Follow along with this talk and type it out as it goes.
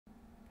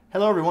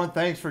Hello everyone,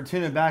 thanks for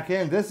tuning back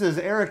in. This is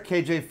Eric,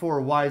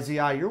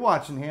 KJ4YZI. You're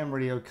watching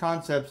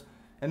HamRadioConcepts,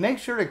 and make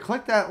sure to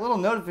click that little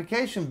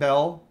notification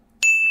bell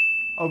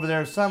over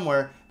there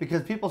somewhere,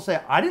 because people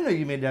say, I didn't know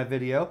you made that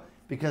video,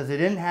 because they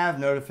didn't have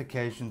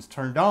notifications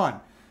turned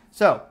on.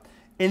 So,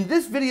 in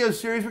this video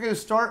series, we're going to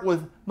start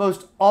with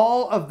most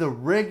all of the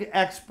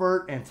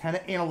RigExpert antenna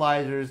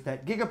analyzers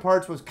that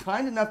Gigaparts was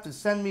kind enough to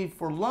send me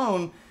for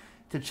loan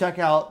to check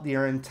out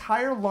their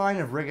entire line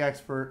of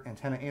RigExpert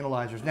antenna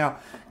analyzers. Now,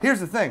 here's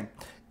the thing.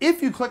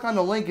 If you click on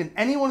the link in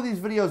any one of these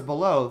videos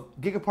below,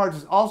 Gigaparts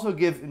is also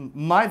giving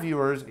my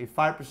viewers a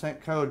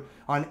 5% code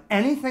on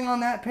anything on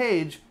that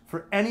page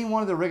for any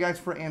one of the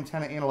RigExpert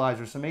antenna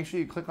analyzers. So make sure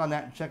you click on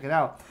that and check it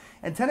out.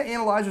 Antenna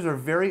analyzers are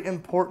very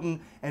important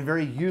and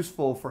very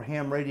useful for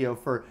ham radio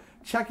for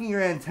checking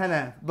your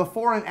antenna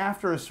before and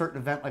after a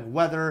certain event like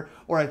weather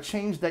or a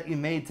change that you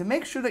made to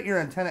make sure that your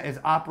antenna is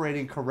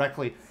operating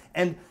correctly.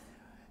 And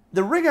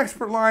the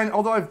RigExpert line,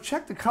 although I've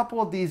checked a couple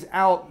of these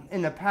out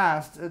in the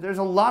past, there's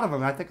a lot of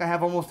them. I think I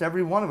have almost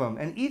every one of them.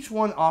 And each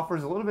one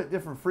offers a little bit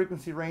different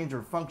frequency range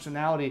or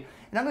functionality.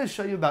 And I'm going to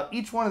show you about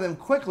each one of them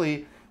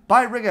quickly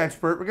by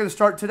RigExpert. We're going to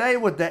start today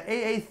with the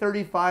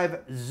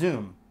AA-35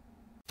 Zoom.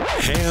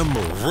 Ham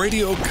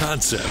Radio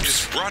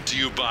Concepts is brought to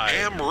you by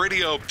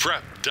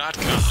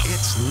HamRadioPrep.com.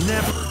 It's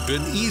never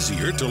been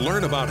easier to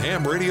learn about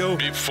ham radio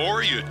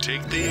before you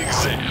take the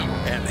exam.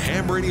 And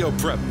Ham Radio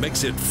Prep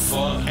makes it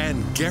fun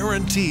and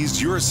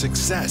guarantees your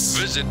success.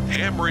 Visit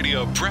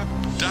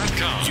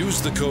HamRadioPrep.com.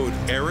 Use the code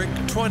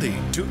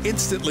ERIC20 to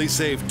instantly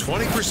save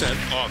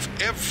 20% off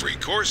every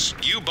course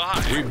you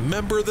buy.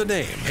 Remember the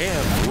name,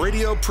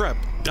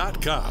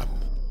 HamRadioPrep.com.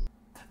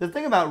 The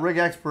thing about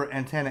RigExpert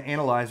antenna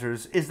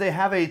analyzers is they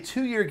have a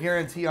 2-year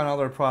guarantee on all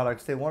their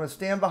products. They want to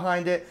stand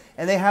behind it,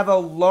 and they have a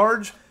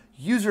large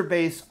user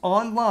base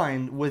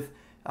online with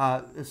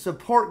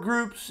support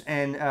groups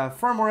and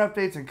firmware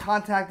updates and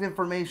contact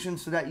information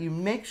so that you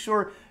make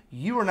sure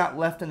you are not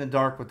left in the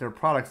dark with their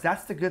products.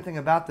 That's the good thing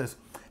about this.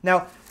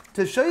 Now,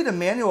 to show you the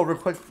manual real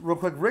quick,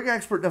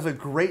 RigExpert does a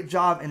great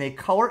job in a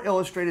color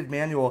illustrated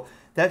manual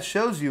that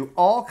shows you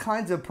all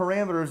kinds of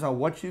parameters on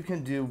what you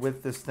can do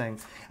with this thing.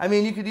 I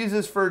mean, you could use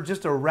this for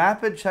just a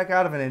rapid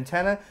checkout of an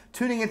antenna,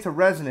 tuning it to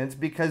resonance,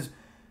 because,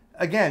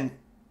 again,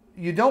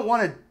 you don't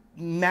want to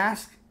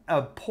mask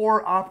a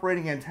poor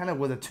operating antenna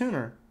with a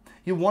tuner.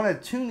 You want to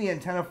tune the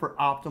antenna for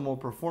optimal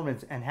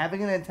performance, and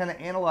having an antenna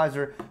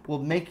analyzer will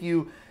make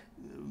you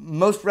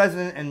most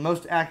resonant and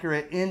most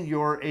accurate in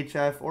your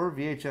HF or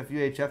VHF,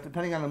 UHF,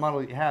 depending on the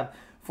model that you have,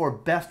 for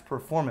best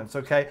performance,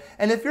 okay?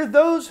 And if you're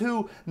those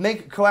who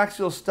make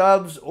coaxial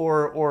stubs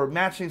or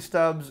matching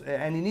stubs,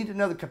 and you need to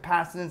know the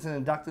capacitance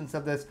and inductance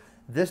of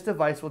this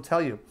device will tell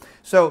you.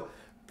 So,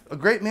 a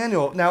great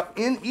manual. Now,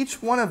 in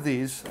each one of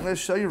these, I'm going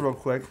to show you real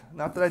quick.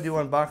 Not that I do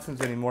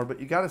unboxings anymore,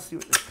 but you got to see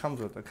what this comes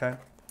with, okay?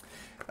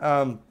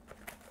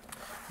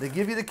 They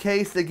give you the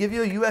case, they give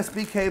you a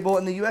USB cable,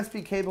 and the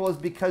USB cable is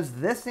because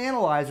this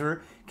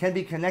analyzer can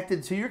be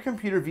connected to your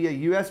computer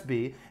via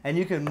USB, and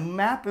you can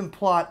map and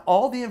plot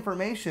all the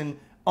information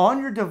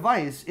on your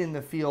device in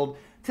the field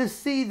to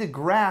see the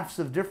graphs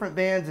of different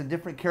bands and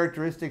different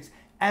characteristics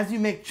as you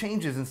make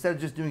changes instead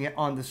of just doing it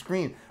on the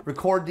screen.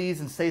 Record these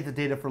and save the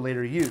data for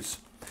later use.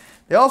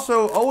 They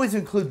also always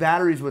include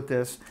batteries with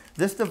this.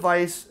 This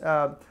device,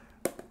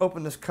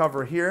 open this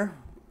cover here,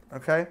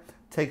 okay?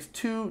 Takes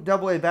 2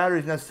 AA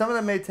batteries. Now, some of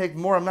them may take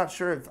more. I'm not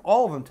sure if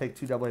all of them take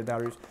 2 AA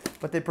batteries,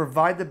 but they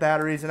provide the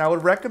batteries. And I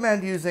would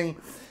recommend using,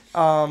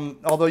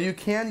 although you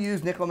can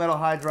use nickel metal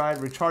hydride,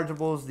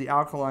 rechargeables, the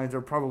alkalines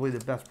are probably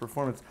the best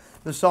performance.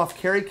 The soft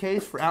carry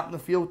case for out in the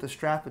field with the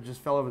strap that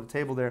just fell over the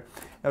table there.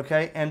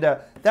 Okay, and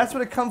that's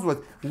what it comes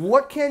with.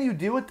 What can you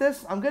do with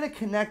this? I'm going to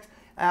connect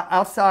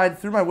outside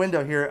through my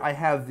window here. I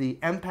have the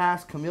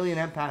Chameleon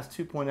MPass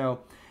 2.0.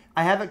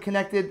 I have it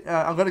connected.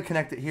 I'm going to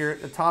connect it here.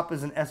 The top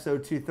is an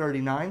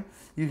SO239.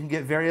 You can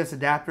get various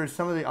adapters.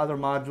 Some of the other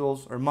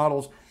modules or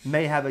models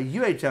may have a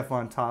UHF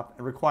on top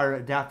and require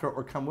an adapter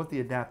or come with the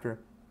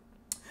adapter.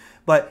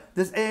 But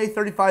this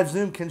AA-35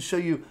 Zoom can show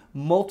you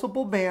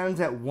multiple bands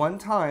at one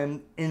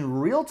time in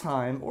real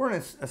time or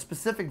in a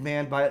specific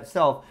band by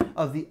itself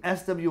of the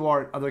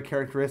SWR and other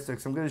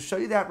characteristics. I'm going to show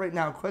you that right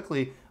now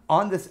quickly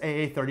on this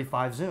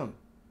AA-35 Zoom.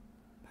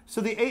 So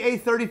the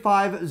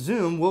AA-35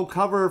 Zoom will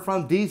cover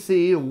from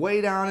DC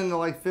way down into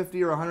like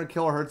 50 or 100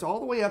 kilohertz all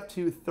the way up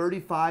to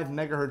 35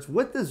 megahertz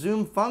with the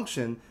zoom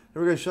function that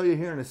we're going to show you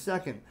here in a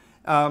second.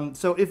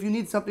 So if you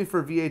need something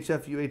for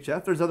VHF,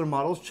 UHF, there's other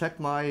models. Check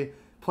my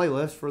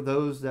playlist for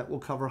those that will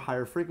cover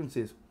higher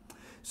frequencies.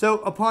 So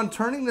upon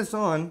turning this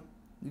on,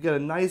 you get a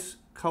nice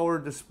color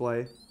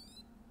display.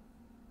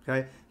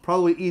 Okay,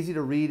 probably easy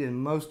to read in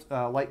most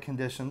light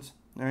conditions.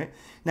 All right.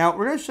 Now,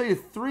 we're going to show you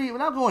 3,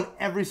 without going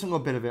every single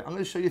bit of it, I'm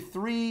going to show you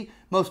 3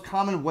 most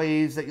common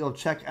ways that you'll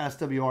check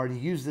SWR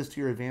and use this to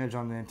your advantage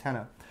on the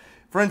antenna.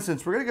 For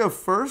instance, we're going to go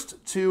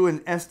first to an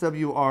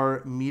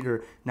SWR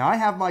meter. Now, I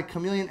have my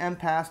Chameleon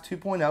MPass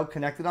 2.0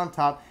 connected on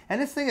top,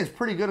 and this thing is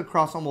pretty good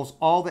across almost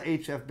all the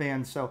HF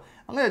bands, so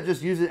I'm going to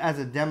just use it as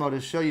a demo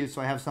to show you so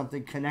I have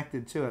something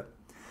connected to it.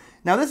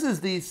 Now this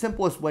is the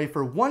simplest way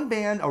for one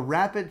band, a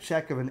rapid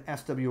check of an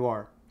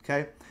SWR,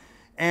 okay?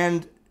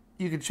 And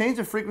you can change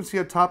the frequency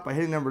up top by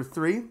hitting number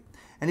 3,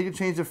 and you can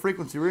change the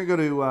frequency. We're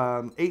gonna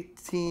go to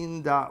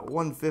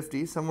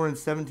 18.150, somewhere in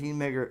 17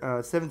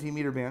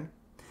 meter band,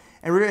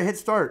 and we're gonna hit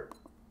start.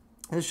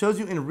 And it shows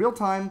you in real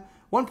time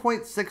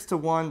 1.6 to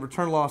 1,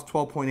 return loss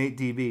 12.8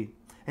 dB.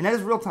 And that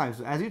is real time.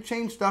 So as you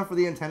change stuff where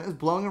the antenna is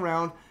blowing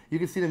around, you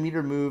can see the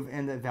meter move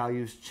and the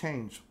values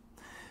change.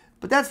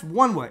 But that's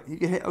one way. You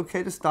can hit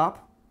OK to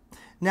stop.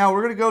 Now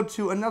we're going to go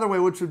to another way,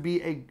 which would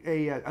be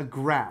a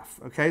graph.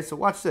 Okay, so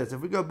watch this.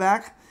 If we go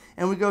back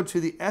and we go to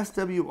the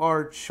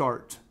SWR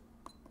chart.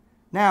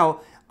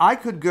 Now I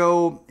could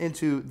go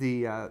into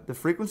the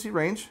frequency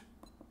range,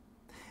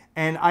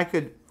 and I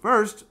could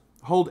first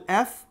hold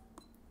F,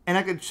 and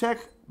I could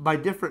check by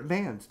different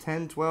bands,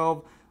 10,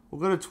 12.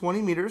 We'll go to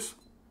 20 meters.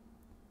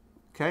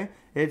 Okay,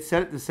 it's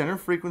set at the center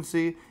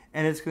frequency,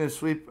 and it's going to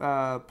sweep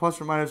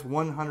plus or minus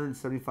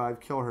 175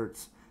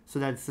 kilohertz. So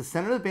that's the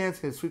center of the band. It's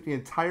going to sweep the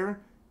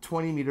entire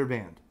 20 meter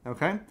band.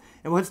 Okay, and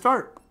we'll hit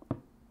start.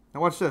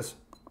 Now watch this.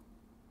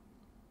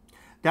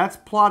 That's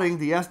plotting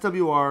the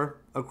SWR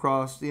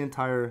across the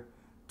entire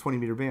 20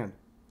 meter band.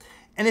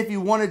 And if you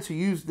wanted to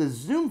use the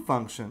zoom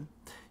function,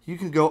 you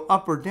can go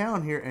up or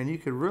down here, and you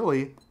could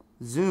really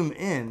zoom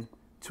in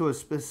to a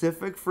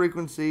specific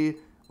frequency.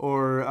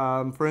 Or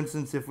for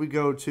instance, if we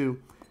go to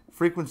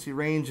frequency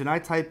range and I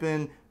type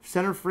in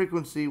center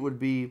frequency would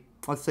be,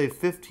 let's say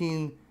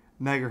 15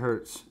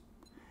 megahertz.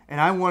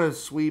 And I want to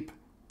sweep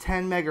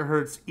 10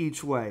 megahertz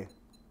each way.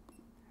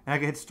 And I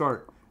can hit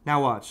start.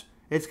 Now watch.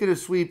 It's going to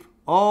sweep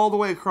all the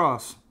way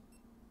across.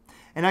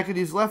 And I could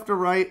use left or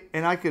right,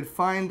 and I could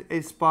find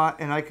a spot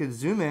and I could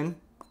zoom in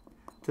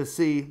to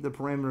see the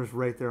parameters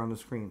right there on the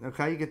screen.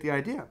 Okay, you get the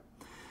idea.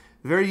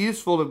 Very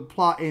useful to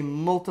plot a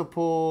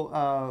multi-band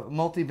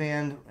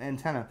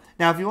antenna.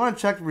 Now, if you want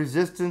to check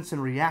resistance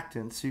and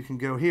reactance, you can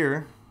go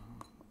here,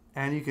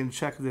 and you can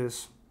check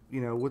this,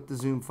 with the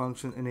zoom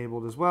function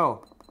enabled as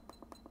well,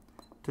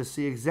 to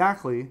see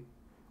exactly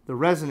the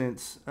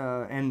resonance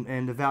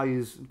and the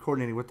values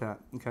coordinating with that.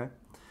 Okay.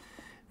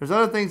 There's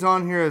other things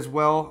on here as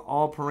well,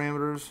 all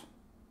parameters.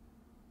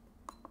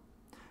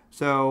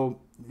 So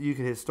you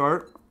can hit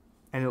start,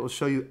 and it will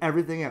show you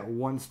everything at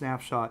one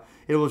snapshot.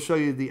 It will show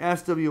you the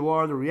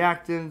SWR, the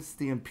reactance,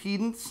 the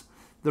impedance,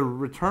 the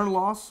return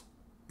loss,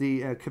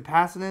 the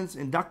capacitance,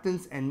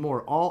 inductance, and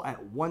more, all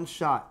at one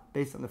shot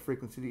based on the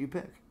frequency that you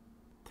pick.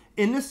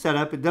 In this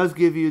setup, it does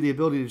give you the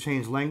ability to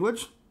change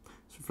language.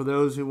 So for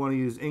those who want to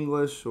use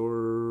English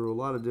or a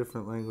lot of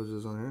different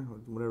languages on here,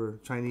 whatever,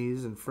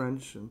 Chinese and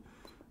French and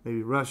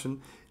maybe Russian.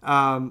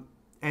 And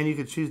you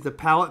can choose the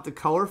palette, the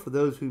color, for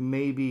those who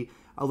may be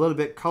a little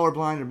bit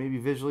colorblind or maybe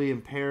visually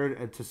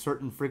impaired to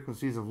certain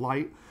frequencies of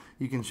light.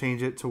 You can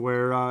change it to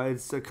where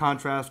it's a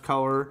contrast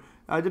color.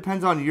 It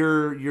depends on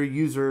your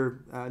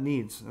user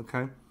needs.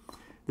 Okay.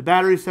 The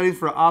battery settings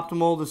for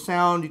optimal. The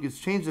sound, you can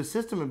change the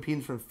system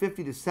impedance from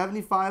 50 to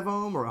 75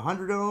 ohm or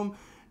 100 ohm,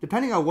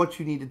 depending on what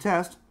you need to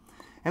test.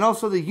 And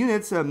also the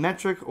units,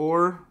 metric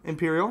or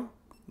imperial,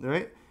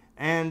 right?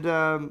 And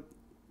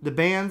the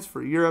bands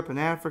for Europe and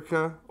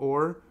Africa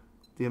or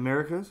the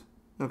Americas.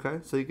 Okay,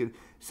 so you can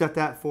set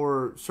that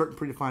for certain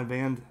predefined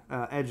band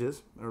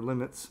edges or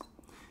limits.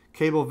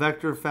 Cable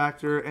vector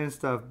factor and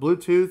stuff.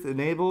 Bluetooth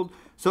enabled.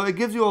 So it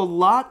gives you a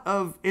lot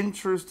of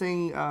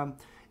interesting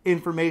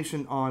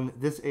information on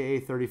this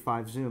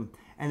AA-35 zoom.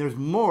 And there's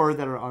more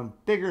that are on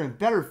bigger and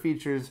better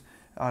features,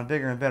 on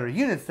bigger and better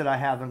units that I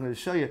have that I'm going to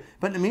show you.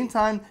 But in the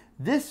meantime,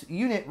 this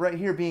unit right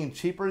here being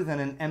cheaper than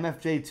an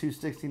MFJ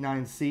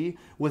 269C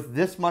with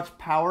this much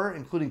power,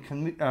 including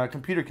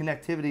computer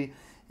connectivity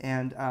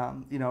and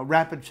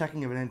rapid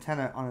checking of an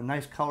antenna on a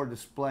nice color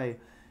display,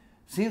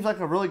 seems like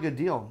a really good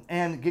deal.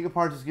 And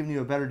Gigaparts is giving you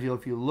a better deal.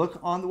 If you look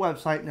on the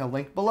website and a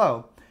link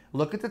below,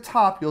 look at the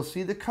top, you'll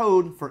see the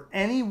code for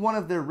any one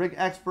of their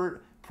RigExpert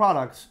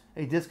products,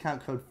 a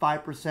discount code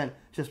 5%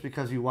 just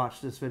because you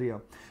watched this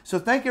video. So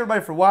thank you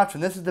everybody for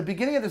watching. This is the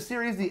beginning of the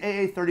series, the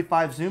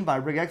AA-35 Zoom by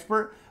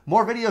RigExpert.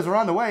 More videos are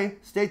on the way.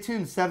 Stay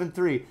tuned,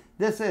 7-3.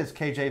 This is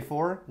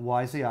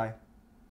KJ4YZI.